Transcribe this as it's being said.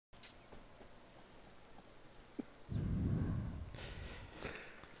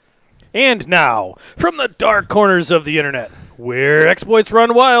And now, from the dark corners of the internet, where exploits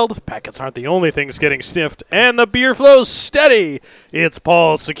run wild, packets aren't the only things getting sniffed, and the beer flows steady, it's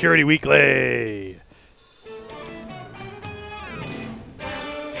Paul's Security Weekly.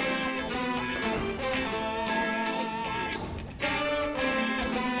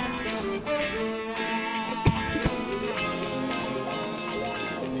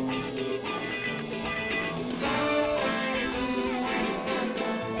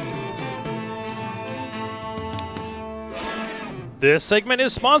 This segment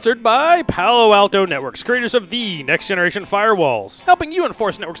is sponsored by Palo Alto Networks, creators of the next generation firewalls, helping you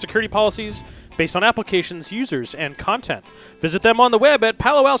enforce network security policies based on applications, users, and content. Visit them on the web at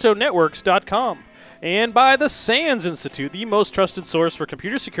paloaltonetworks.com. And by the SANS Institute, the most trusted source for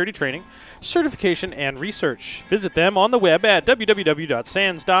computer security training, certification, and research. Visit them on the web at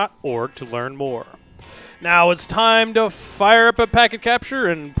www.sans.org to learn more. Now it's time to fire up a packet capture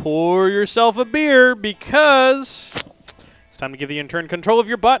and pour yourself a beer because it's time to give the intern control of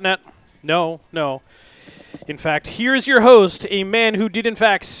your botnet. No. In fact, here's your host, a man who did in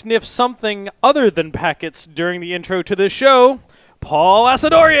fact sniff something other than packets during the intro to this show, Paul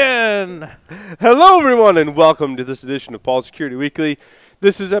Asadorian. Hello, everyone, and welcome to this edition of Paul's Security Weekly.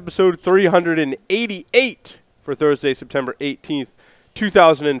 This is episode 388 for Thursday, September 18th,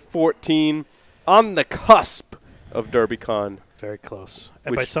 2014, on the cusp of DerbyCon. Very close.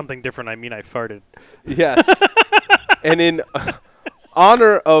 And by something different, I mean I farted. Yes. And in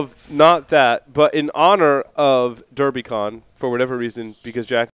honor of, not that, but in honor of DerbyCon, for whatever reason, because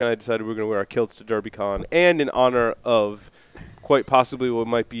Jack and I decided we were going to wear our kilts to DerbyCon, and in honor of quite possibly what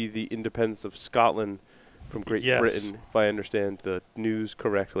might be the independence of Scotland from Great Britain, if I understand the news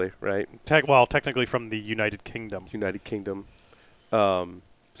correctly, right? Well, technically from the United Kingdom.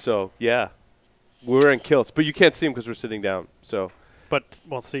 So, yeah, we're wearing kilts, but you can't see them because we're sitting down, so. But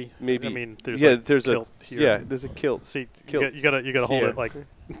we'll see. Maybe. I mean, there's there's kilt here. Yeah, there's a kilt. See, kilt. you gotta hold it like.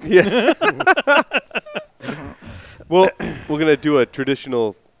 Yeah. Well, we're gonna do a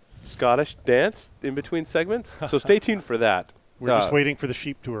traditional Scottish dance in between segments, so stay tuned for that. We're just waiting for the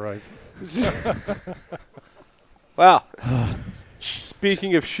sheep to arrive. Wow.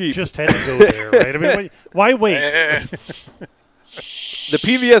 Speaking of sheep, Just had to go there, right? I mean, why wait? the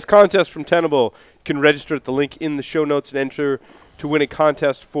PVS contest from Tenable, you can register at the link in the show notes and enter to win a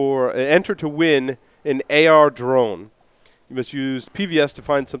contest enter to win an AR drone. You must use PVS to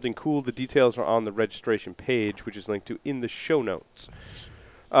find something cool. The details are on the registration page, which is linked to in the show notes.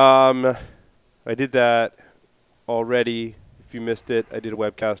 I did that already. If you missed it, I did a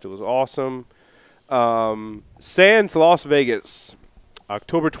webcast. It was awesome. SANS Las Vegas,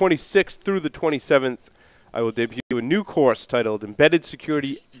 October 26th through the 27th. I will debut a new course titled Embedded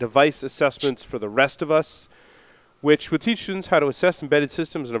Security Device Assessments for the Rest of Us, which will teach students how to assess embedded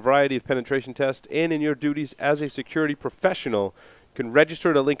systems in a variety of penetration tests and in your duties as a security professional. You can register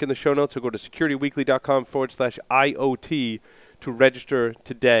at a link in the show notes or go to securityweekly.com/IoT to register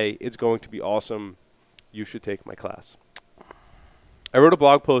today. It's going to be awesome. You should take my class. I wrote a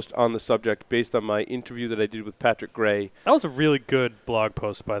blog post on the subject based on my interview that I did with Patrick Gray. That was a really good blog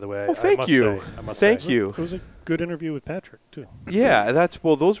post, by the way. Well, thank you. Thank you. It was a good interview with Patrick, too. Yeah,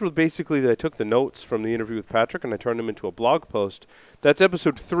 those were basically, I took the notes from the interview with Patrick and I turned them into a blog post. That's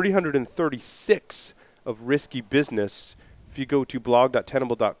episode 336 of Risky Business. If you go to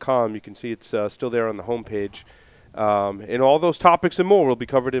blog.tenable.com, you can see it's still there on the homepage. And all those topics and more will be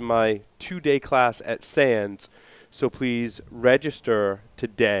covered in my 2-day class at SANS. So please register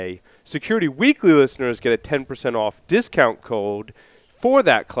today. Security Weekly listeners get a 10% off discount code for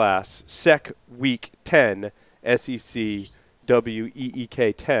that class, SECWEEK10,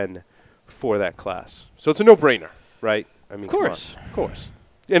 SECWEEK 10 for that class. So it's a no-brainer, right? I mean, of course. Of course.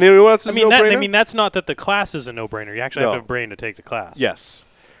 And anyone else is no-brainer? That's not that the class is a no-brainer. You actually have to have a brain to take the class. Yes.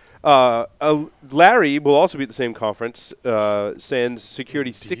 Larry will also be at the same conference. SANS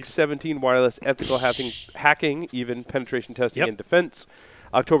Security 617 Wireless Ethical Hacking, even Penetration Testing and Defense,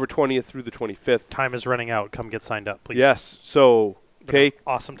 October 20th through the 25th. Time is running out. Come get signed up, please. Yes. So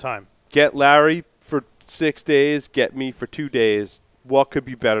awesome time. Get Larry for 6 days. Get me for 2 days. What could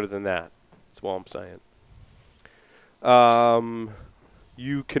be better than that? That's all I'm saying.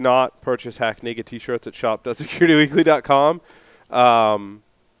 You cannot purchase Hack Naked T-shirts at shop.securityweekly.com.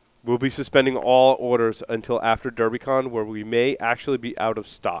 We'll be suspending all orders until after DerbyCon, where we may actually be out of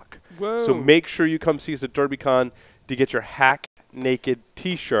stock. Whoa. So make sure you come see us at DerbyCon to get your Hack Naked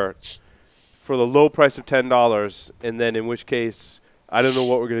T-shirt for the low price of $10, and then in which case, I don't know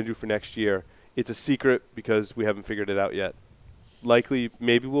what we're going to do for next year. It's a secret because we haven't figured it out yet. Likely,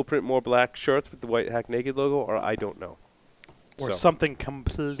 maybe we'll print more black shirts with the white Hack Naked logo, or I don't know. Or So- something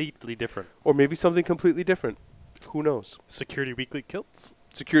completely different. Or maybe something completely different. Who knows? Security Weekly kilts.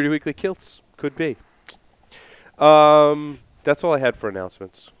 Security Weekly kilts. Could be. That's all I had for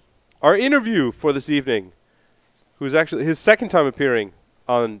announcements. Our interview for this evening, who's actually his second time appearing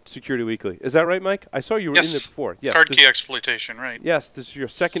on Security Weekly. Is that right, Mike? I saw you were in there Yes. before. Yes. Card this- key exploitation, right? Yes, this is your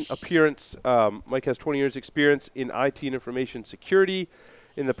second appearance. Mike has 20 years experience in IT and information security.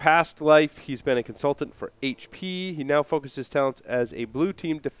 In the past life, he's been a consultant for HP. He now focuses his talents as a blue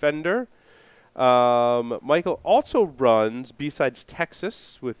team defender. Michael also runs B-Sides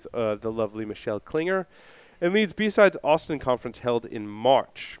Texas with the lovely Michelle Klinger and leads B-Sides Austin conference held in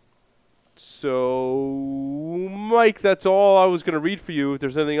March. So, Mike, that's all I was going to read for you. If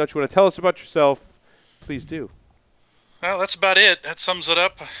there's anything else you want to tell us about yourself, please do. Well, that's about it. That sums it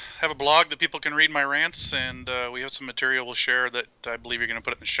up. I have a blog that people can read my rants, and we have some material we'll share that I believe you're going to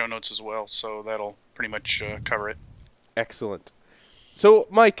put it in the show notes as well. So that'll pretty much cover it. Excellent. So,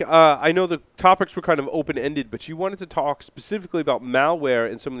 Mike, I know the topics were kind of open-ended, but you wanted to talk specifically about malware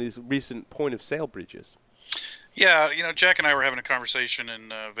and some of these recent point-of-sale breaches. Yeah, Jack and I were having a conversation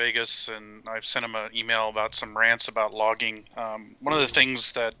in Vegas, and I've sent him an email about some rants about logging. One of the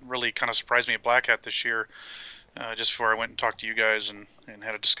things that really kind of surprised me at Black Hat this year, just before I went and talked to you guys and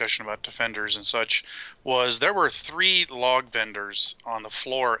had a discussion about defenders and such, was there were 3 log vendors on the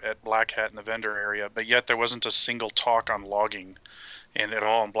floor at Black Hat in the vendor area, but yet there wasn't a single talk on logging at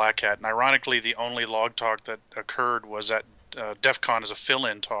all in Black Hat. And ironically, the only log talk that occurred was at DEF CON as a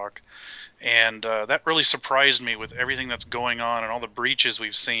fill-in talk. And that really surprised me with everything that's going on and all the breaches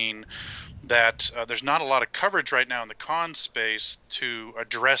we've seen, that there's not a lot of coverage right now in the con space to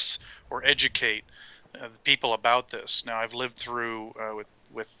address or educate the people about this. Now, I've lived through,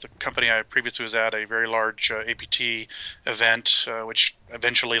 with the company I previously was at, a very large APT event, which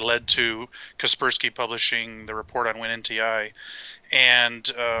eventually led to Kaspersky publishing the report on WinNTI.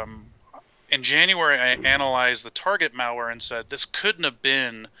 And in January, I analyzed the target malware and said, this couldn't have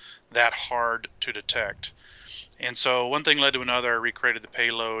been that hard to detect. And so one thing led to another. I recreated the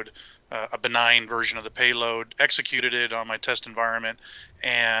payload, a benign version of the payload, executed it on my test environment,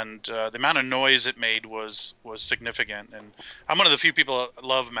 and the amount of noise it made was significant. And I'm one of the few people that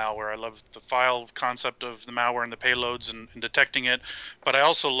love malware. I love the file concept of the malware and the payloads and detecting it, but I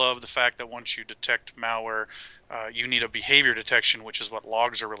also love the fact that once you detect malware, you need a behavior detection, which is what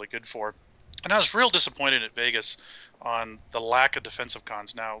logs are really good for. And I was real disappointed at Vegas on the lack of defensive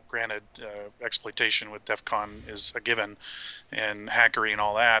cons. Now, granted, exploitation with DEF CON is a given, and hackery and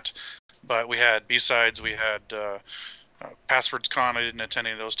all that. But we had B-Sides, we had Passwords Con. I didn't attend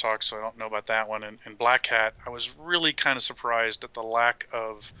any of those talks, so I don't know about that one. And Black Hat, I was really kind of surprised at the lack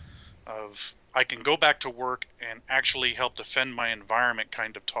of I can go back to work and actually help defend my environment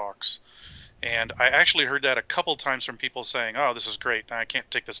kind of talks. And I actually heard that a couple times from people saying, oh, this is great. I can't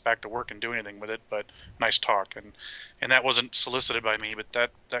take this back to work and do anything with it, but nice talk. And that wasn't solicited by me,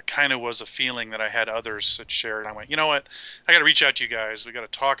 but that kind of was a feeling that I had others that shared. And I went, you know what? I got to reach out to you guys. We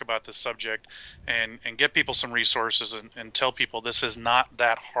got to talk about this subject and get people some resources and tell people this is not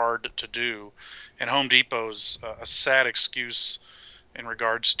that hard to do. And Home Depot's a sad excuse in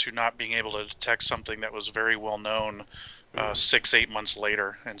regards to not being able to detect something that was very well known 6-8 months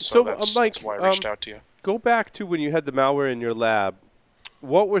later. And so that's why I reached out to you. Go back to when you had the malware in your lab.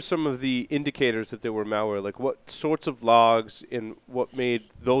 What were some of the indicators that there were malware? Like what sorts of logs and what made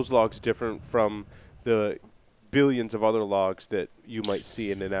those logs different from the billions of other logs that you might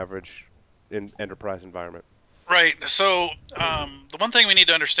see in an average enterprise environment? Right. So the one thing we need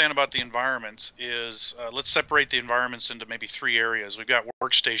to understand about the environments is let's separate the environments into maybe 3 areas. We've got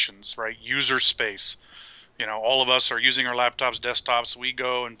workstations, right? User space. All of us are using our laptops, desktops. We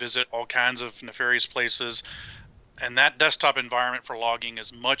go and visit all kinds of nefarious places. And that desktop environment for logging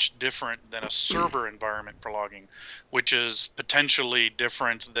is much different than a server environment for logging, which is potentially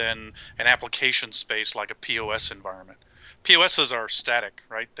different than an application space like a POS environment. POSs are static,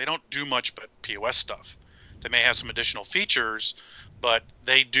 right? They don't do much but POS stuff. They may have some additional features, but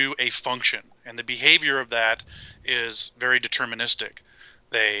they do a function. And the behavior of that is very deterministic.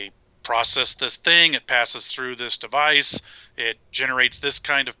 They process this thing, it passes through this device, it generates this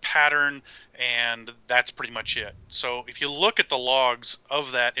kind of pattern, and that's pretty much it. So if you look at the logs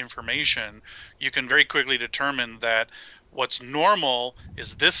of that information, you can very quickly determine that what's normal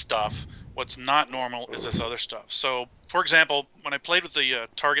is this stuff, what's not normal is this other stuff. So, for example, when I played with the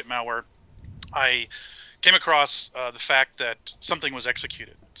target malware, I came across the fact that something was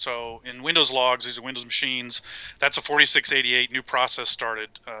executed. So in Windows logs, these are Windows machines, that's a 4688 new process started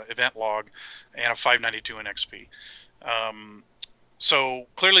event log and a 592 in XP. So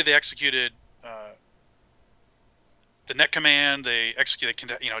clearly they executed the net command, they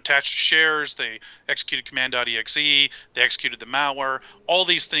executed, attached shares, they executed command.exe, they executed the malware. All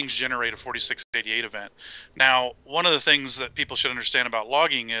these things generate a 4688 event. Now, one of the things that people should understand about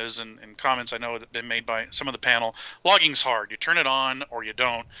logging is, and comments I know that have been made by some of the panel, logging's hard. You turn it on or you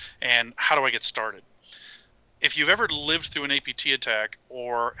don't, and how do I get started? If you've ever lived through an APT attack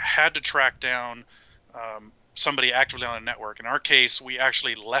or had to track down somebody actively on a network, in our case, we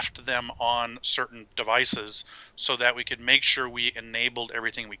actually left them on certain devices so that we could make sure we enabled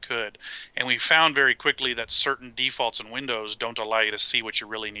everything we could. And we found very quickly that certain defaults in Windows don't allow you to see what you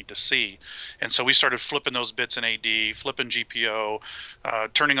really need to see. And so we started flipping those bits in AD, flipping GPO,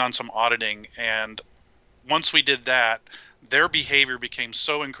 turning on some auditing. And once we did that, their behavior became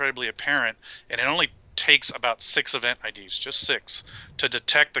so incredibly apparent, and it only takes about 6 event IDs, just 6, to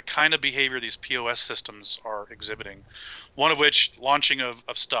detect the kind of behavior these POS systems are exhibiting. One of which, launching of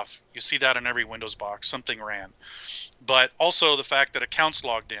stuff. You see that in every Windows box, something ran. But also the fact that accounts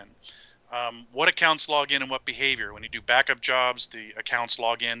logged in. What accounts log in and what behavior? When you do backup jobs, the accounts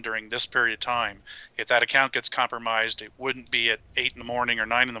log in during this period of time. If that account gets compromised, it wouldn't be at 8 in the morning or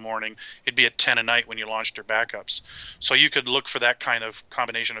 9 in the morning. It'd be at 10 at night when you launched your backups. So you could look for that kind of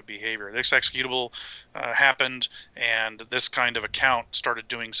combination of behavior. This executable happened, and this kind of account started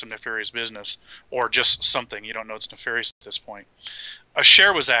doing some nefarious business, or just something. You don't know it's nefarious at this point. A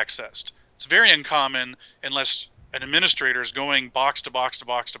share was accessed. It's very uncommon unless an administrator is going box to box to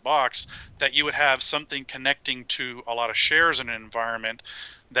box to box, that you would have something connecting to a lot of shares in an environment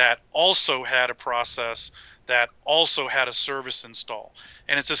that also had a process, that also had a service install.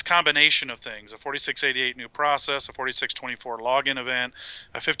 And it's this combination of things: a 4688 new process, a 4624 login event,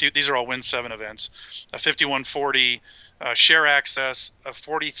 these are all Win7 events, a 5140 share access, a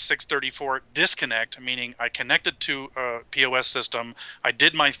 4634 disconnect, meaning I connected to a POS system, I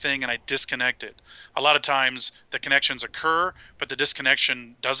did my thing, and I disconnected. A lot of times the connections occur, but the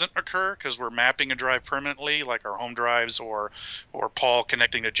disconnection doesn't occur because we're mapping a drive permanently, like our home drives, or Paul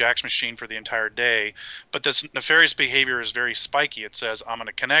connecting to Jack's machine for the entire day. But this nefarious behavior is very spiky. It says, I'm going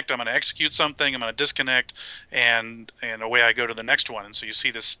to connect, I'm going to execute something, I'm going to disconnect, and away I go to the next one. And so you see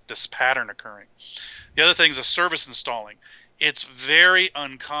this pattern occurring. The other thing is a service installing. It's very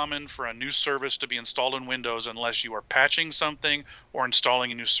uncommon for a new service to be installed in Windows unless you are patching something or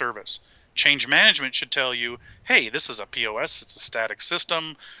installing a new service. Change management should tell you, hey, this is a POS, it's a static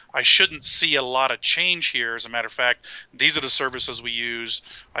system. I shouldn't see a lot of change here. As a matter of fact, these are the services we use.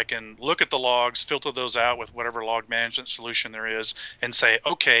 I can look at the logs, filter those out with whatever log management solution there is, and say,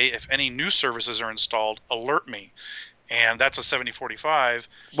 okay, if any new services are installed, alert me. And that's a 7045.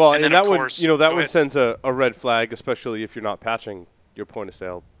 Well, and then, that of one, course, that one sends a red flag, especially if you're not patching your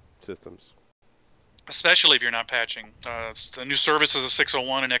point-of-sale systems. Especially if you're not patching. The new service is a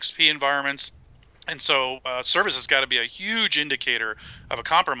 601 and XP environments. And so service has got to be a huge indicator of a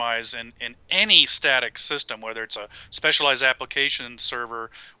compromise in any static system, whether it's a specialized application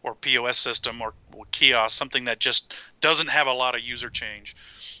server or POS system or kiosk, something that just doesn't have a lot of user change.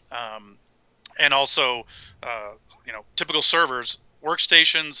 And also, typical servers,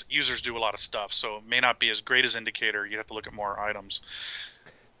 workstations, users do a lot of stuff, so it may not be as great as indicator. You have to look at more items.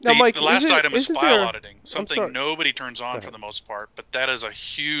 Now, Mike, the last item is file there, auditing, something nobody turns on for the most part, but that is a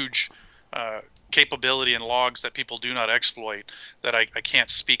huge capability in logs that people do not exploit, that I can't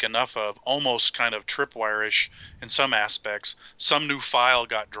speak enough of, almost kind of tripwire-ish in some aspects. Some new file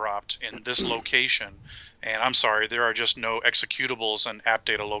got dropped in this location, and I'm sorry, there are just no executables in app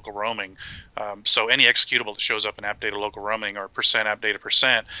data local roaming. So any executable that shows up in app data local roaming or % app data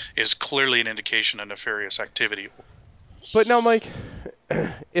 % is clearly an indication of nefarious activity. But now, Mike,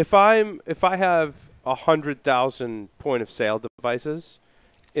 if I have 100,000 point of sale devices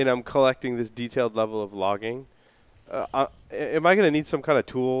and I'm collecting this detailed level of logging, am I going to need some kind of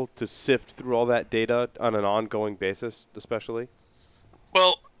tool to sift through all that data on an ongoing basis, especially?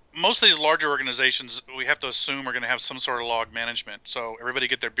 Well, most of these larger organizations, we have to assume, are going to have some sort of log management. So everybody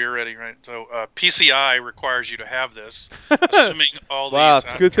get their beer ready, right? So PCI requires you to have this, assuming all these. Wow,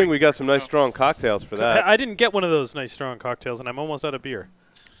 it's a good thing we got some nice strong cocktails for that. I didn't get one of those nice strong cocktails, and I'm almost out of beer.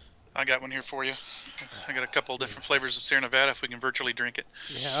 I got one here for you. I got a couple of different flavors of Sierra Nevada if we can virtually drink it.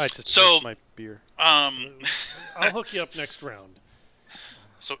 Yeah, I just missed my beer. I'll hook you up next round.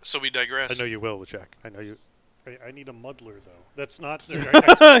 So we digress. I know you will, Jack. I know you. I need a muddler, though. That's not...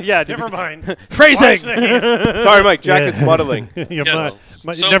 yeah, never mind. Phrasing! Sorry, Mike. Jack is muddling. Yes.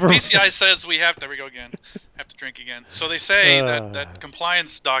 So PCI says we have to... There we go again. Have to drink again. So they say that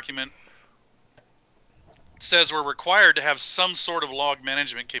compliance document says we're required to have some sort of log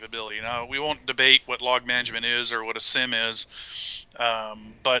management capability. Now, we won't debate what log management is or what a SIM is,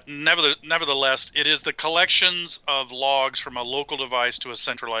 but nevertheless, it is the collections of logs from a local device to a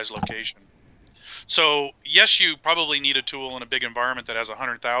centralized location. So yes, you probably need a tool in a big environment that has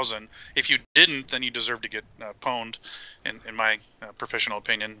 100,000. If you didn't, then you deserve to get pwned, in my professional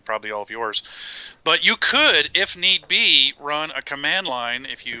opinion, probably all of yours. But you could, if need be, run a command line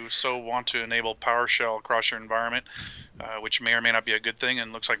if you so want to enable PowerShell across your environment, which may or may not be a good thing,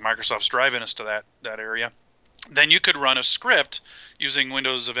 and looks like Microsoft's driving us to that area. Then you could run a script using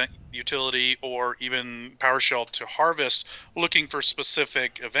Windows Event Utility or even PowerShell to harvest, looking for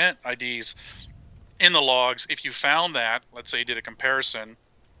specific event IDs in the logs. If you found that, let's say you did a comparison,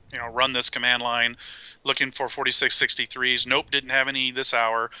 run this command line looking for 4663s. Nope, didn't have any this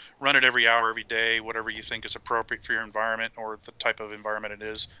hour. Run it every hour, every day, whatever you think is appropriate for your environment or the type of environment it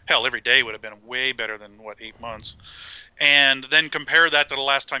is. Hell, every day would have been way better than, 8 months. And then compare that to the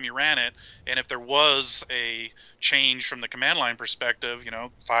last time you ran it. And if there was a change from the command line perspective,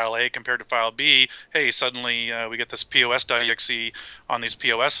 file A compared to file B, hey, suddenly we get this POS.exe on these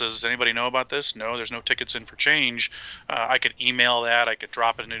POSs. Does anybody know about this? No, there's no tickets in for change. I could email that. I could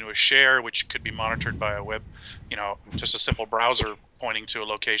drop it into a share, which could be monitored by a web, just a simple browser pointing to a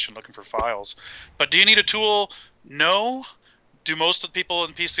location looking for files. But do you need a tool? No. Do most of the people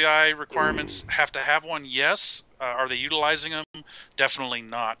in PCI requirements have to have one? Yes. Are they utilizing them? Definitely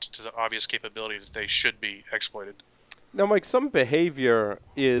not to the obvious capability that they should be exploited. Now, Mike, some behavior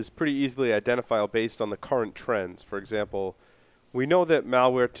is pretty easily identifiable based on the current trends. For example, we know that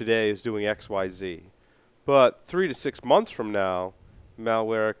malware today is doing X, Y, Z. But 3 to 6 months from now,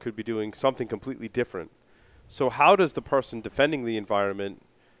 malware could be doing something completely different. So how does the person defending the environment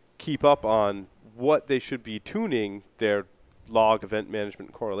keep up on what they should be tuning their log event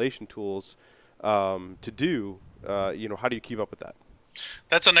management correlation tools to do? How do you keep up with that?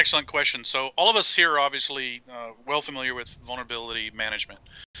 That's an excellent question. So all of us here are obviously well familiar with vulnerability management.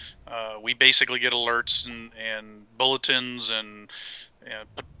 We basically get alerts and bulletins and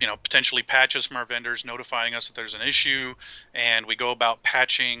potentially patches from our vendors notifying us that there's an issue, and we go about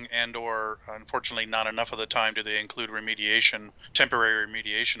patching, and or unfortunately not enough of the time do they include remediation, temporary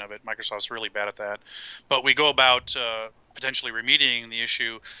remediation of it. Microsoft's really bad at that. But we go about potentially remediating the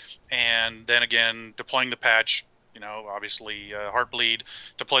issue, and then again deploying the patch. Obviously Heartbleed,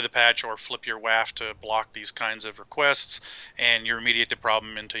 deploy the patch or flip your WAF to block these kinds of requests, and you remediate the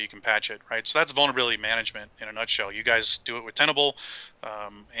problem until you can patch it, right? So that's vulnerability management in a nutshell. You guys do it with Tenable,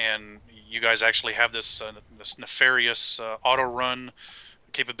 and you guys actually have this nefarious auto run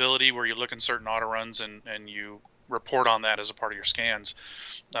capability where you look in certain auto runs and you report on that as a part of your scans.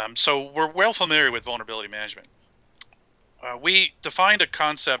 So we're well familiar with vulnerability management. We defined a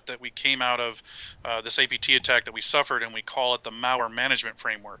concept that we came out of this APT attack that we suffered, and we call it the malware management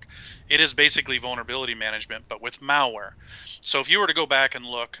framework. It is basically vulnerability management, but with malware. So if you were to go back and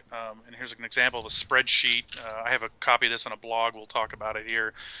look, and here's an example of a spreadsheet. I have a copy of this on a blog. We'll talk about it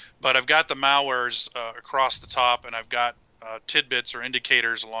here. But I've got the malwares across the top, and I've got tidbits or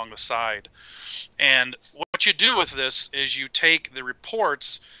indicators along the side. And what you do with this is you take the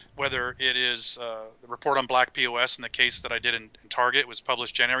reports, whether it is the report on Black POS in the case that I did in Target, was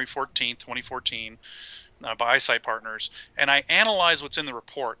published January 14th, 2014 by iSight Partners, and I analyze what's in the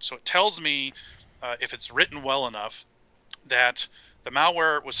report. So it tells me if it's written well enough that the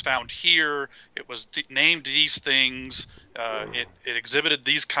malware was found here, it was named these things, it exhibited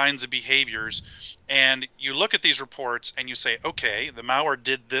these kinds of behaviors, and you look at these reports and you say, okay, the malware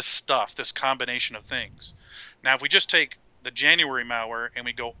did this stuff, this combination of things. Now, if we just take the January malware and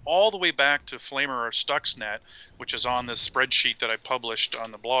we go all the way back to Flamer or Stuxnet, which is on this spreadsheet that I published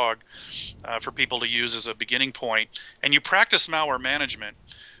on the blog for people to use as a beginning point, and you practice malware management,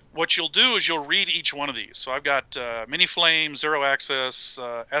 what you'll do is you'll read each one of these. So I've got MiniFlame, Zero Access,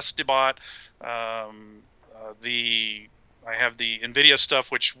 SDBot, I have the NVIDIA stuff,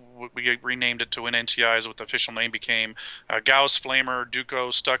 which we renamed it to WinNTI is what the official name became. Gauss, Flamer,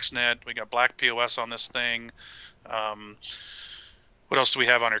 Duco, Stuxnet. We got Black POS on this thing. What else do we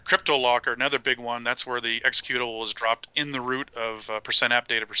have on here? Crypto Locker, another big one. That's where the executable was dropped in the root of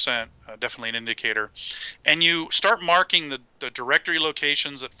 %appdata%, definitely an indicator. And you start marking the directory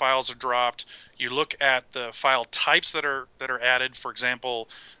locations that files are dropped. You look at the file types that are added. For example,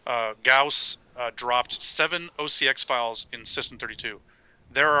 Gauss dropped 7 OCX files in System32.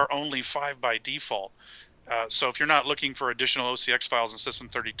 There are only 5 by default. So if you're not looking for additional OCX files in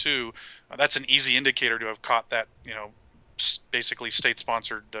System32, that's an easy indicator to have caught that, basically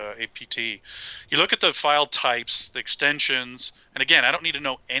state-sponsored APT. You look at the file types, the extensions, and again, I don't need to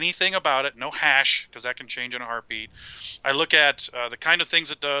know anything about it, no hash, because that can change in a heartbeat. I look at the kind of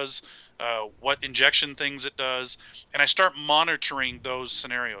things it does, what injection things it does, and I start monitoring those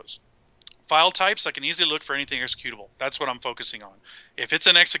scenarios. File types, I can easily look for anything executable. That's what I'm focusing on. If it's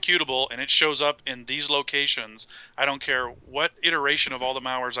an executable and it shows up in these locations, I don't care what iteration of all the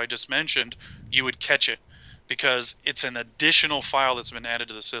malwares I just mentioned, you would catch it because it's an additional file that's been added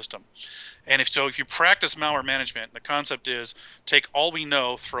to the system. And if you practice malware management, the concept is take all we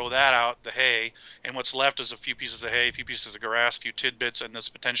know, throw that out, the hay, and what's left is a few pieces of hay, a few pieces of grass, a few tidbits, and this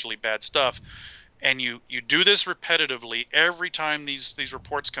potentially bad stuff. And you do this repetitively every time these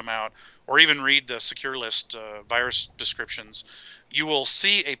reports come out, or even read the secure list virus descriptions, you will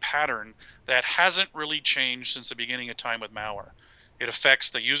see a pattern that hasn't really changed since the beginning of time with malware. It affects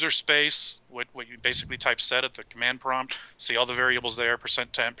the user space, what you basically type set at the command prompt, see all the variables there,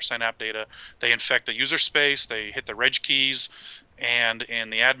 %10, %app data. They infect the user space, they hit the reg keys, and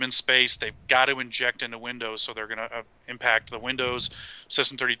in the admin space, they've got to inject into Windows, so they're going to impact the Windows,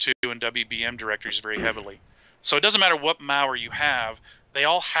 System32, and WBM directories very heavily. So it doesn't matter what malware you have, they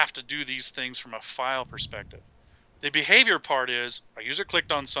all have to do these things from a file perspective. The behavior part is a user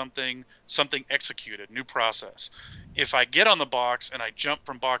clicked on something, something executed, new process. If I get on the box and I jump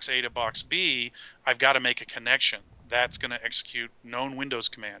from box A to box B, I've got to make a connection. That's going to execute known Windows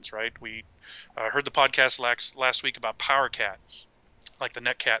commands, right? We heard the podcast last week about PowerCat, like the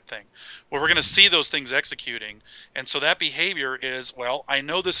netcat thing. Well, we're going to see those things executing. And so that behavior is, well, I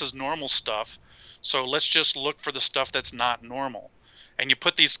know this is normal stuff, so let's just look for the stuff that's not normal. And you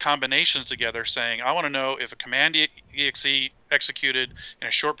put these combinations together saying, I want to know if a command exe executed in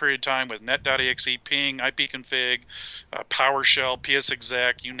a short period of time with net.exe, ping, ipconfig, PowerShell,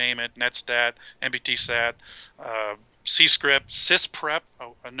 psexec, you name it, netstat, nbtstat, cscript, sysprep,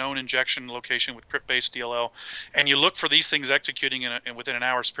 a known injection location with crypt-based DLL, and you look for these things executing within an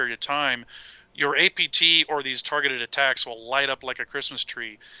hour's period of time, your APT or these targeted attacks will light up like a Christmas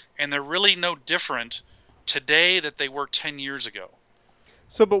tree. And they're really no different today that they were 10 years ago.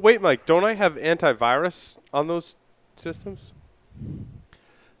 So, but wait, Mike, don't I have antivirus on those systems?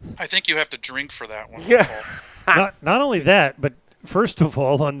 I think you have to drink for that one. Yeah. Not only that, but first of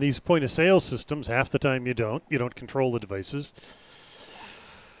all, on these point-of-sale systems, half the time you don't control the devices.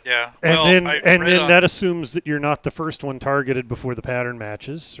 Yeah. And then that assumes that you're not the first one targeted before the pattern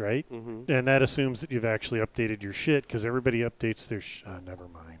matches, right? Mm-hmm. And that assumes that you've actually updated your shit because everybody updates their never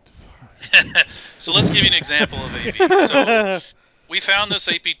mind. So let's give you an example of AV. So we found this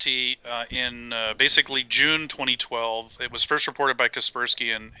APT in basically June 2012. It was first reported by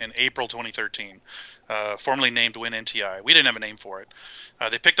Kaspersky in April 2013, formerly named WinNTI. We didn't have a name for it.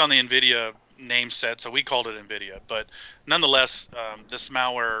 They picked on the NVIDIA name set, so we called it NVIDIA. But nonetheless, this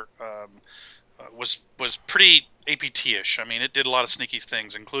malware was pretty APT-ish. I mean, it did a lot of sneaky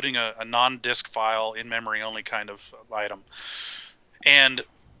things, including a non-disk file, in-memory only kind of item. And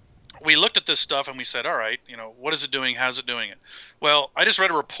we looked at this stuff and we said, all right, what is it doing? How's it doing it? Well, I just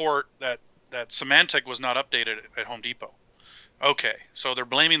read a report that Symantec was not updated at Home Depot. Okay, so they're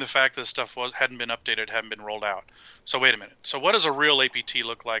blaming the fact that this stuff hadn't been updated, hadn't been rolled out. So wait a minute. So what does a real APT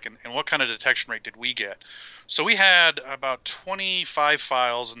look like, and what kind of detection rate did we get? So we had about 25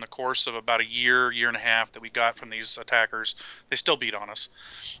 files in the course of about a year and a half that we got from these attackers. They still beat on us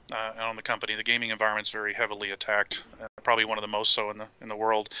and on the company. The gaming environment's very heavily attacked, probably one of the most so in the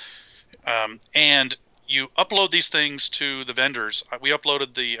world. And you upload these things to the vendors. We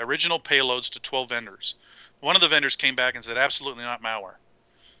uploaded the original payloads to 12 vendors. One of the vendors came back and said, absolutely not malware.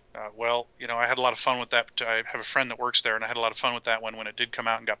 Well, I had a lot of fun with that. I have a friend that works there, and I had a lot of fun with that one when it did come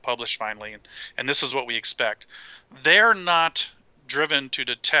out and got published finally. And this is what we expect. They're not driven to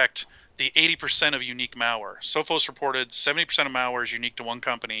detect the 80% of unique malware. Sophos reported 70% of malware is unique to one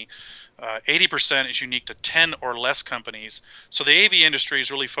company. 80% is unique to 10 or less companies. So the AV industry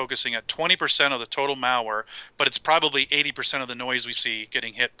is really focusing at 20% of the total malware, but it's probably 80% of the noise we see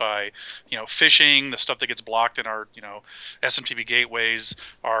getting hit by, phishing, the stuff that gets blocked in our, SMTP gateways,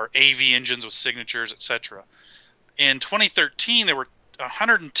 our AV engines with signatures, etc. In 2013, there were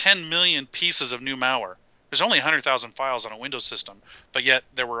 110 million pieces of new malware. There's only 100,000 files on a Windows system, but yet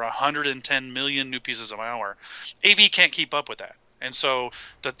there were 110 million new pieces of malware. AV can't keep up with that. And so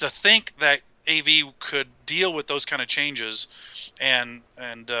to think that AV could deal with those kind of changes and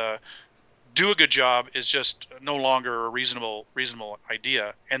do a good job is just no longer a reasonable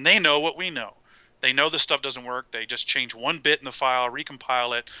idea. And they know what we know. They know this stuff doesn't work. They just change one bit in the file,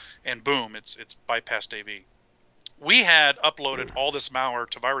 recompile it, and boom, it's bypassed AV. We had uploaded all this malware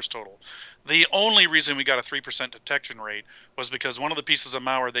to VirusTotal. The only reason we got a 3% detection rate was because one of the pieces of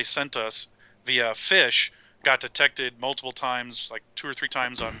malware they sent us via fish got detected multiple times, like 2 or 3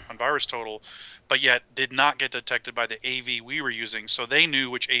 times on VirusTotal, but yet did not get detected by the AV we were using, so they knew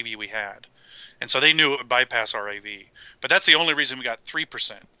which AV we had. And so they knew it would bypass our AV. But that's the only reason we got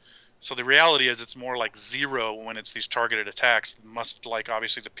 3%. So the reality is it's more like 0 when it's these targeted attacks, much like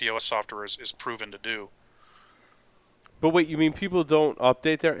obviously the POS software is proven to do. But wait, you mean people don't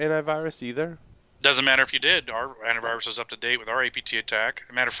update their antivirus either? Doesn't matter if you did. Our antivirus is up to date with our APT attack.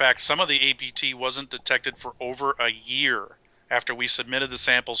 As a matter of fact, some of the APT wasn't detected for over a year after we submitted the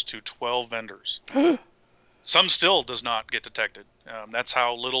samples to 12 vendors. Some still does not get detected. That's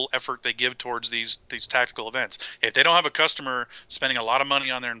how little effort they give towards these tactical events. If they don't have a customer spending a lot of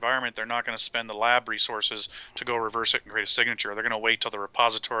money on their environment, they're not going to spend the lab resources to go reverse it and create a signature. They're going to wait till the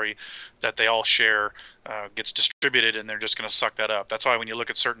repository that they all share gets distributed, and they're just going to suck that up. That's why when you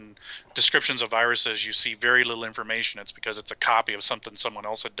look at certain descriptions of viruses, you see very little information. It's because it's a copy of something someone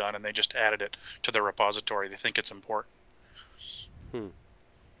else had done, and they just added it to their repository. They think it's important.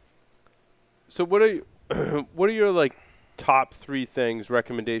 So what are your like top 3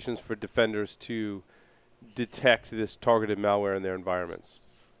 recommendations for defenders to detect this targeted malware in their environments?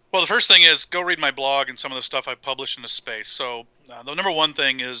 Well, the first thing is go read my blog and some of the stuff I've published in this space. So the number one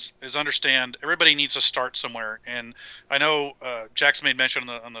thing is understand everybody needs to start somewhere. And I know Jack's made mention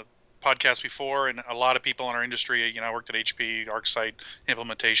on the podcast before, and a lot of people in our industry, I worked at HP, ArcSight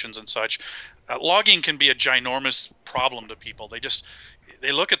implementations and such. Logging can be a ginormous problem to people.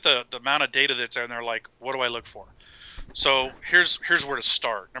 They look at the amount of data that's there and they're like, what do I look for? So here's where to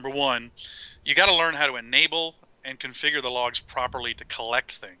start. Number one, you got to learn how to enable and configure the logs properly to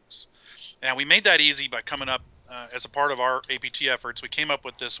collect things. And we made that easy by coming up as a part of our APT efforts. We came up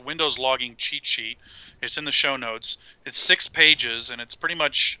with this Windows logging cheat sheet. It's in the show notes. It's 6 pages, and it's pretty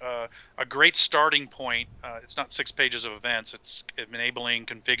much a great starting point. It's not 6 pages of events. It's enabling,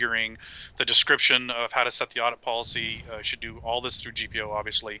 configuring, the description of how to set the audit policy. Should do all this through GPO,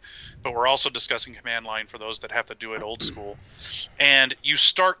 obviously, but we're also discussing command line for those that have to do it old school. And you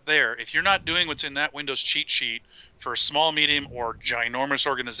start there. If you're not doing what's in that Windows cheat sheet for a small, medium, or ginormous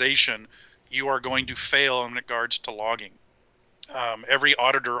organization, you are going to fail in regards to logging. Every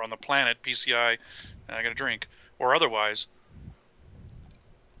auditor on the planet, PCI, and I got a drink, or otherwise,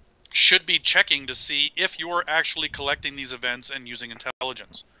 should be checking to see if you're actually collecting these events and using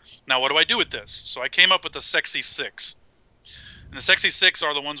intelligence. Now, what do I do with this? So I came up with the Sexy 6. And the Sexy 6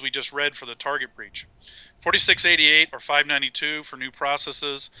 are the ones we just read for the target breach. 4688 or 592 for new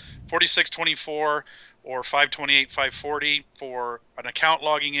processes, 4624 or 528, 540 for an account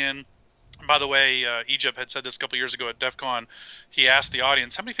logging in. By the way, Egypt had said this a couple years ago at DEF CON. He asked the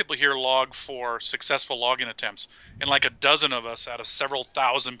audience, how many people here log for successful login attempts? And like a dozen of us out of several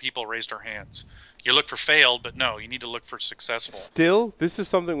thousand people raised our hands. You look for failed, but no, you need to look for successful. Still, this is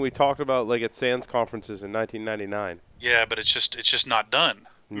something we talked about like at SANS conferences in 1999. Yeah, but it's just not done.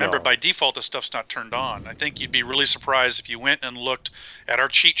 Remember, by default, the stuff's not turned on. I think you'd be really surprised if you went and looked at our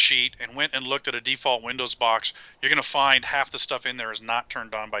cheat sheet and went and looked at a default Windows box. You're going to find half the stuff in there is not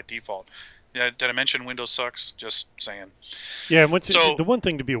turned on by default. Yeah, did I mention Windows sucks? Just saying. Yeah, and the one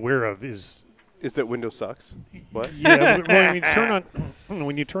thing to be aware of is that Windows sucks. What? Yeah, when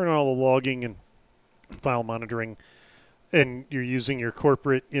you turn on all the logging and file monitoring, and you're using your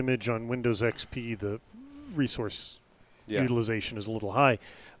corporate image on Windows XP, the resource utilization is a little high.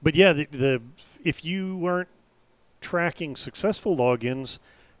 But yeah, if you aren't tracking successful logins,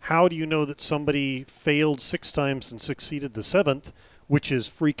 how do you know that somebody failed 6 times and succeeded the 7th, which is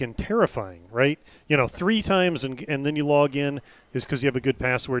freaking terrifying, right? 3 times and then you log in is because you have a good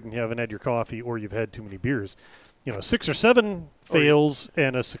password and you haven't had your coffee or you've had too many beers. 6 or 7 fails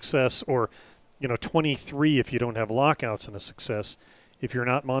and a success, or 23 if you don't have lockouts and a success. If you're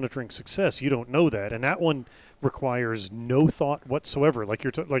not monitoring success, you don't know that, and that one requires no thought whatsoever. Like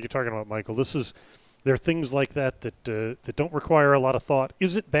you're talking about, Michael. There are things like that don't require a lot of thought.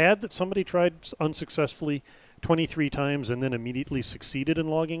 Is it bad that somebody tried unsuccessfully 23 times and then immediately succeeded in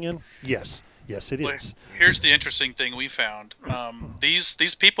logging in? Yes, it is. Here's the interesting thing we found.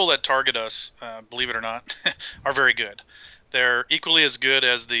 These people that target us, believe it or not, are very good. They're equally as good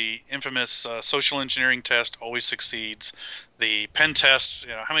as the infamous social engineering test always succeeds. The pen test,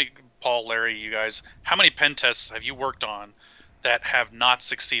 how many, Paul, Larry, you guys, how many pen tests have you worked on that have not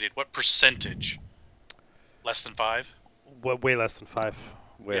succeeded? What percentage? Less than 5? Way less than 5.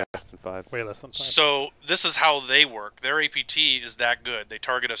 Way less than 5. Way less than 5. So this is how they work. Their APT is that good. They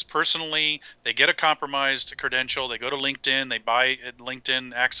target us personally. They get a compromised credential. They go to LinkedIn. They buy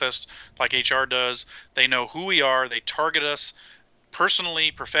LinkedIn access like HR does. They know who we are. They target us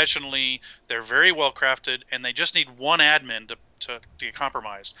personally, professionally. They're very well crafted, and they just need one admin to get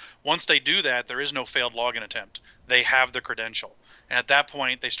compromised. Once they do that, there is no failed login attempt. They have the credential. And at that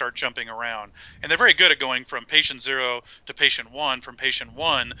point, they start jumping around. And they're very good at going from patient 0 to patient 1, from patient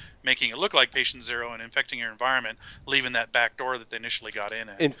 1, making it look like patient 0 and infecting your environment, leaving that back door that they initially got in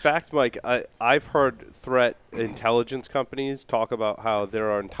at. In fact, Mike, I've heard threat intelligence companies talk about how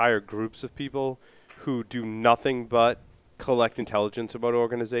there are entire groups of people who do nothing but collect intelligence about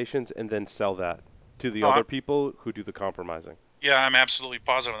organizations and then sell that to the other people who do the compromising. Yeah, I'm absolutely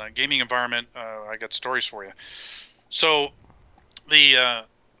positive on that. Gaming environment, I got stories for you. So the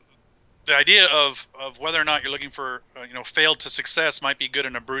idea of whether or not you're looking for failed to success might be good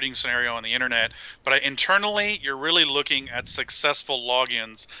in a brooding scenario on the internet, but internally you're really looking at successful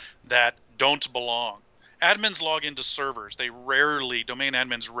logins that don't belong. Admins log into servers. Domain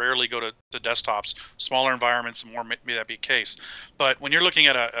admins rarely go to desktops. Smaller environments, more may that be the case. But when you're looking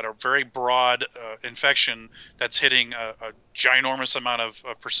at a very broad infection that's hitting a ginormous amount of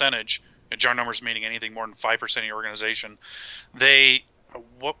percentage, ginormous meaning anything more than 5% of your organization,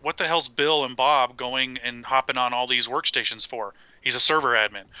 what the hell's Bill and Bob going and hopping on all these workstations for? He's a server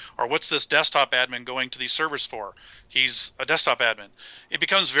admin. Or what's this desktop admin going to these servers for? He's a desktop admin. It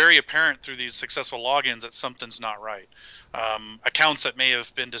becomes very apparent through these successful logins that something's not right. Accounts that may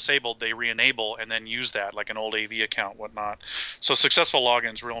have been disabled, they re-enable and then use that, like an old AV account, whatnot. So successful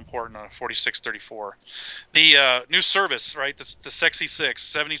logins, real important on a 4634. The new service, right? The Sexy 6,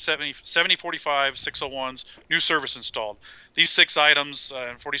 7045, 601s, new service installed. These 6 items,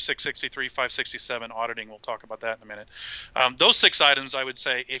 4663, 567, auditing, we'll talk about that in a minute. Those 6 items, I would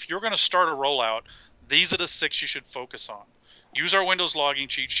say, if you're going to start a rollout, these are the 6 you should focus on. Use our Windows logging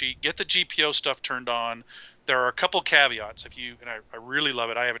cheat sheet. Get the GPO stuff turned on. There are a couple caveats. I really love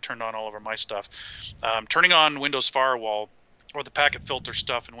it. I have it turned on all over my stuff. Turning on Windows Firewall or the packet filter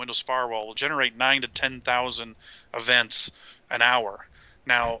stuff in Windows Firewall will generate 9,000 to 10,000 events an hour.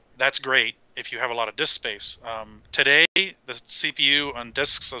 Now, that's great if you have a lot of disk space. Today, the CPU on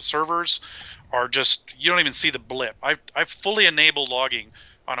disks of servers are just, you don't even see the blip. I've fully enabled logging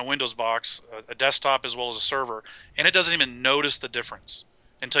on a Windows box, a desktop as well as a server, and it doesn't even notice the difference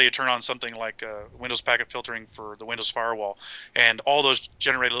until you turn on something like Windows packet filtering for the Windows Firewall, and all those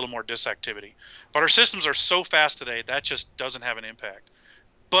generate a little more disk activity. But our systems are so fast today, that just doesn't have an impact.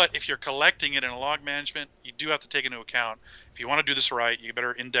 But if you're collecting it in a log management, you do have to take into account, if you want to do this right, you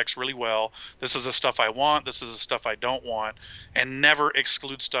better index really well. This is the stuff I want, this is the stuff I don't want, and never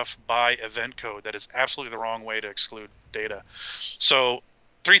exclude stuff by event code. That is absolutely the wrong way to exclude data. So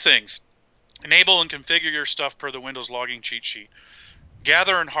 3 things. Enable and configure your stuff per the Windows logging cheat sheet.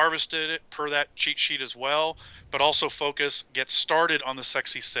 Gather and harvest it per that cheat sheet as well, but also get started on the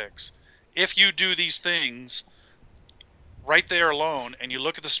Sexy 6. If you do these things right there alone, and you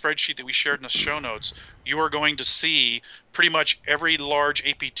look at the spreadsheet that we shared in the show notes, you are going to see pretty much every large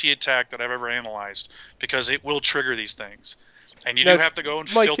APT attack that I've ever analyzed, because it will trigger these things. And you do have to go and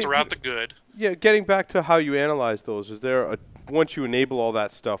filter out the good. Yeah, getting back to how you analyze those, is there once you enable all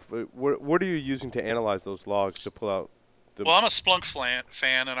that stuff, what are you using to analyze those logs to pull out? Well, I'm a Splunk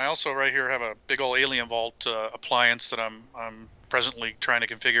fan, and I also right here have a big old Alien Vault appliance that I'm presently trying to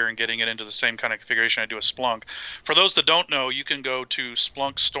configure and getting it into the same kind of configuration I do with Splunk. For those that don't know, you can go to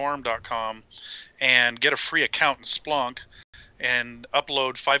splunkStorm.com and get a free account in Splunk and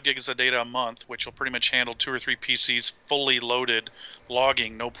upload 5 gigs of data a month, which will pretty much handle 2 or 3 PCs fully loaded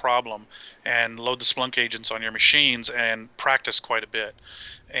logging, no problem, and load the Splunk agents on your machines and practice quite a bit.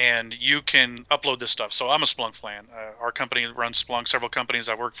 And you can upload this stuff. So I'm a Splunk fan. Our company runs Splunk. Several companies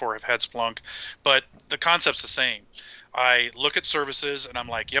I work for have had Splunk. But the concept's the same. I look at services and I'm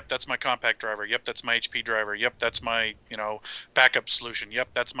like, yep, that's my compact driver. Yep, that's my HP driver. Yep, that's my backup solution. Yep,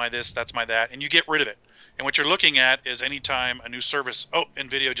 that's my this, that's my that. And you get rid of it. And what you're looking at is anytime a new service, oh,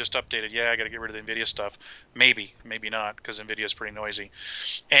 NVIDIA just updated. Yeah, I got to get rid of the NVIDIA stuff. Maybe not, because NVIDIA is pretty noisy.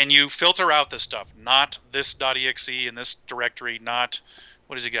 And you filter out this stuff, not this .exe in this directory, not...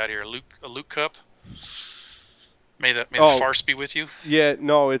 What has he got here? A Luke cup? May the farce be with you. Yeah,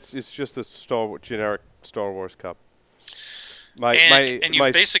 no, it's just a generic Star Wars cup. My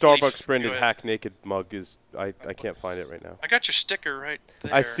Starbucks branded Hack Naked mug is I can't find it right now. I got your sticker right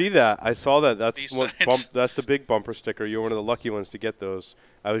there. I see that. I saw that. That's the big bumper sticker. You're one of the lucky ones to get those.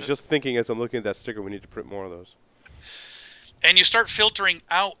 I was just thinking as I'm looking at that sticker, we need to print more of those. and you start filtering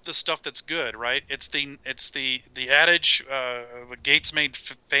out the stuff that's good, right? It's the adage Gates made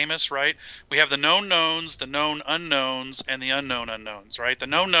famous, right? We have the known knowns, the known unknowns, and the unknown unknowns, right? The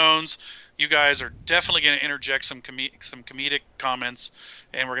known knowns, you guys are definitely going to interject some comedic comments,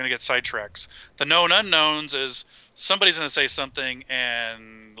 and we're going to get sidetracks. The known unknowns is somebody's going to say something,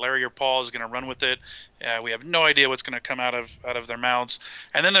 and Larry or Paul is going to run with it. We have no idea what's going to come out of their mouths.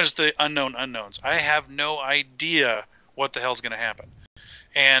 And then there's the unknown unknowns. I have no idea what the hell's going to happen.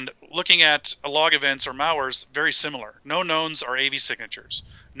 And looking at log events or malwares, very similar. Known knowns are AV signatures.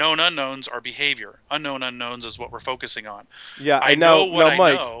 Known unknowns are behavior. Unknown unknowns is what we're focusing on. Yeah, I know what I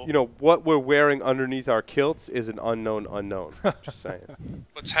Mike, know. you know, what we're wearing underneath our kilts is an unknown unknown. Just saying.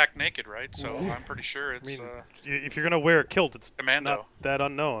 It's hack naked, right? So I'm pretty sure it's if you're going to wear a kilt, it's commando. not that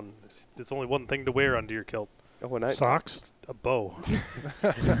unknown. There's only one thing to wear under your kilt. Oh, and Socks? It's a bow.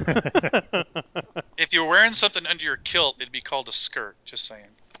 If you're wearing something under your kilt, it'd be called a skirt. Just saying.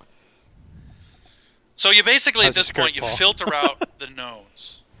 So you basically, How's at this your skirt, point, you Paul? filter out the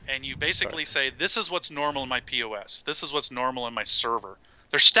knowns. And you basically say, this is what's normal in my POS. This is what's normal in my server.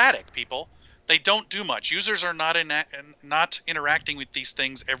 They're static, people. They don't do much. Users are not interacting with these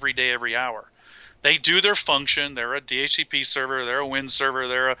things every day, every hour. They do their function. They're a DHCP server. They're a Win server.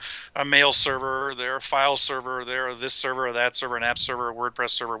 They're a mail server. They're a file server. They're this server or that server, an app server, a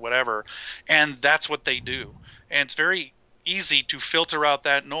WordPress server, whatever. And that's what they do. And it's very easy to filter out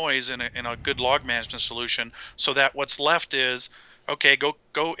that noise in a good log management solution so that what's left is, okay,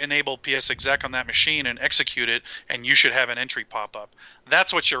 go enable PSExec on that machine and execute it, and you should have an entry pop up.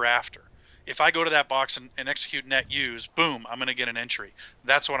 That's what you're after. If I go to that box and execute net use, boom, I'm going to get an entry.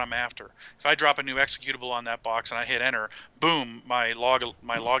 That's what I'm after. If I drop a new executable on that box and I hit enter, boom, my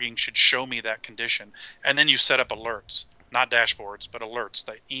logging should show me that condition. And then you set up alerts, not dashboards, but alerts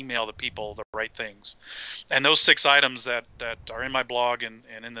that email the people the right things. And those 6 items that are in my blog and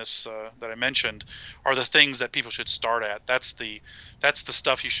in this that I mentioned are the things that people should start at. That's the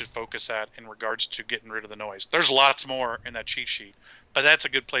stuff you should focus at in regards to getting rid of the noise. There's lots more in that cheat sheet, but that's a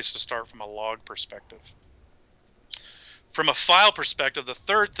good place to start from a log perspective. From a file perspective, the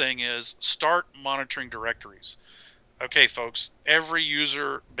third thing is start monitoring directories. Okay, folks, every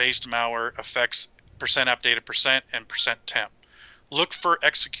user-based malware affects %appdated% and %temp. Look for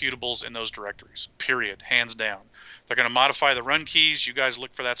executables in those directories, period, hands down. They're going to modify the run keys. You guys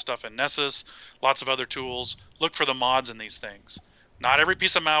look for that stuff in Nessus, lots of other tools. Look for the mods in these things. Not every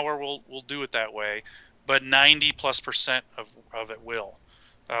piece of malware will do it that way, but 90+% of it will.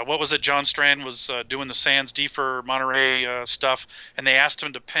 What was it? John Strand was doing the Sans Defer Monterey stuff, and they asked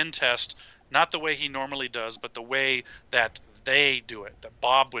him to pen test, not the way he normally does, but the way that they do it, that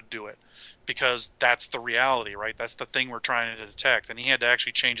Bob would do it, because that's the reality, right? That's the thing we're trying to detect. And he had to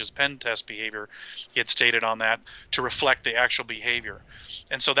actually change his pen test behavior, he had stated on that, to reflect the actual behavior.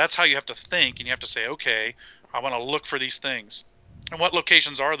 And so that's how you have to think, and you have to say, okay, I want to look for these things. And what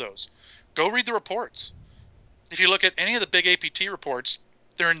locations are those? Go read the reports. If you look at any of the big APT reports,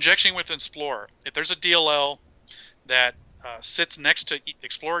 they're injecting with Explorer. If there's a DLL that sits next to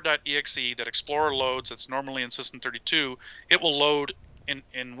Explorer.exe that Explorer loads, that's normally in System32, it will load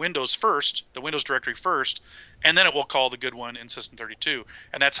in Windows first, the Windows directory first, and then it will call the good one in System32.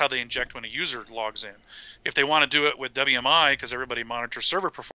 And that's how they inject when a user logs in. If they want to do it with WMI, because everybody monitors server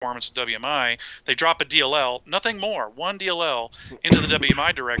performance with WMI, they drop a DLL, nothing more, one DLL into the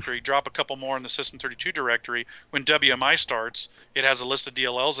WMI directory, drop a couple more in the System32 directory. When WMI starts, it has a list of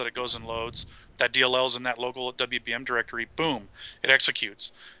DLLs that it goes and loads. That DLL is in that local WBM directory, boom, it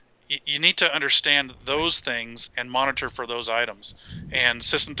executes. You need to understand those things and monitor for those items. And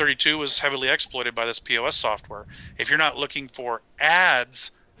System32 was heavily exploited by this POS software. If you're not looking for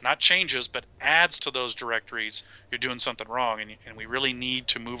adds, not changes, but adds to those directories, you're doing something wrong. And we really need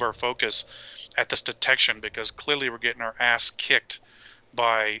to move our focus at this detection, because clearly we're getting our ass kicked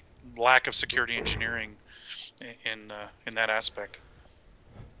by lack of security engineering in that aspect.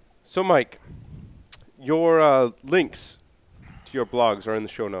 So, Mike, your links to your blogs are in the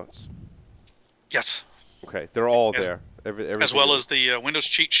show notes. Yes. Okay, they're all there. As well as the Windows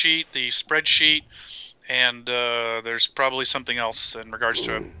cheat sheet, the spreadsheet, and there's probably something else in regards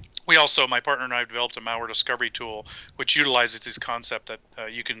to it. We also, my partner and I, have developed a malware discovery tool which utilizes this concept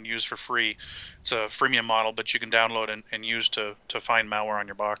that you can use for free. It's a freemium model, but you can download and use to find malware on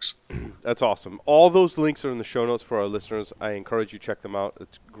your box. That's awesome. All those links are in the show notes for our listeners. I encourage you to check them out.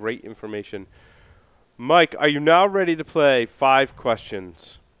 It's great information. Mike, are you now ready to play 5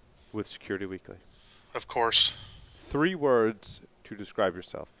 questions with Security Weekly? Of course. 3 words to describe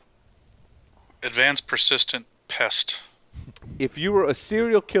yourself. Advanced persistent pest. If you were a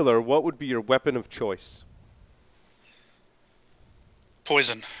serial killer, what would be your weapon of choice?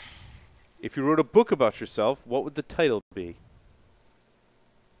 Poison. If you wrote a book about yourself, what would the title be?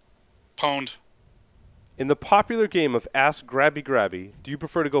 Pwned. In the popular game of Ask Grabby Grabby, do you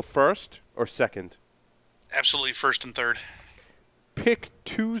prefer to go first or second? Absolutely first and third. Pick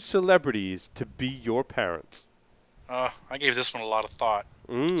 2 celebrities to be your parents. I gave this one a lot of thought.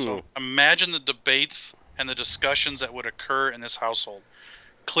 Mm. So imagine the debates and the discussions that would occur in this household.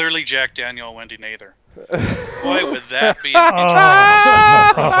 Clearly Jack Daniel and Wendy Nather. Boy, would that be an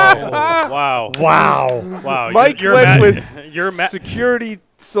interesting Wow. Wow. Wow. Mike you're went ima- with you're ma- security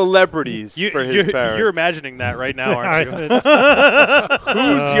celebrities for his parents. You're imagining that right now, aren't you?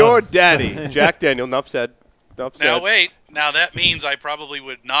 Who's your daddy? Jack Daniel. Enough said. Enough said. Now wait. Now that means I probably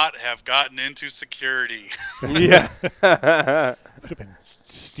would not have gotten into security. Yeah. Would have been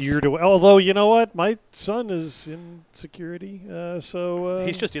steered away. Although, you know what? My son is in security, so...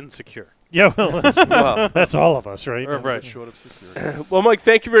 He's just insecure. Yeah, well, that's all of us, right? Right. Short of security. Well, Mike,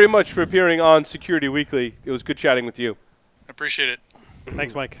 thank you very much for appearing on Security Weekly. It was good chatting with you. Appreciate it.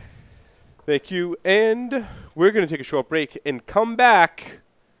 Thanks, Mike. Thank you. And we're going to take a short break and come back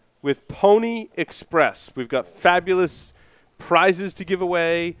with Pony Express. We've got fabulous prizes to give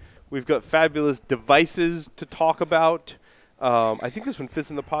away. We've got fabulous devices to talk about. I think this one fits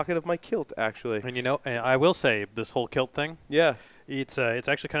in the pocket of my kilt, actually. And and I will say, this whole kilt thing, Yeah. it's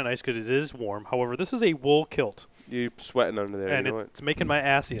actually kind of nice because it is warm. However, this is a wool kilt, You're sweating under there. and you know it's making my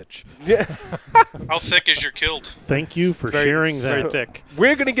ass itch. Yeah. How thick is your kilt? Thank you for Very- sharing very that. thick.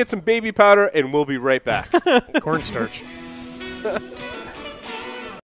 We're going to get some baby powder, and we'll be right back. Cornstarch.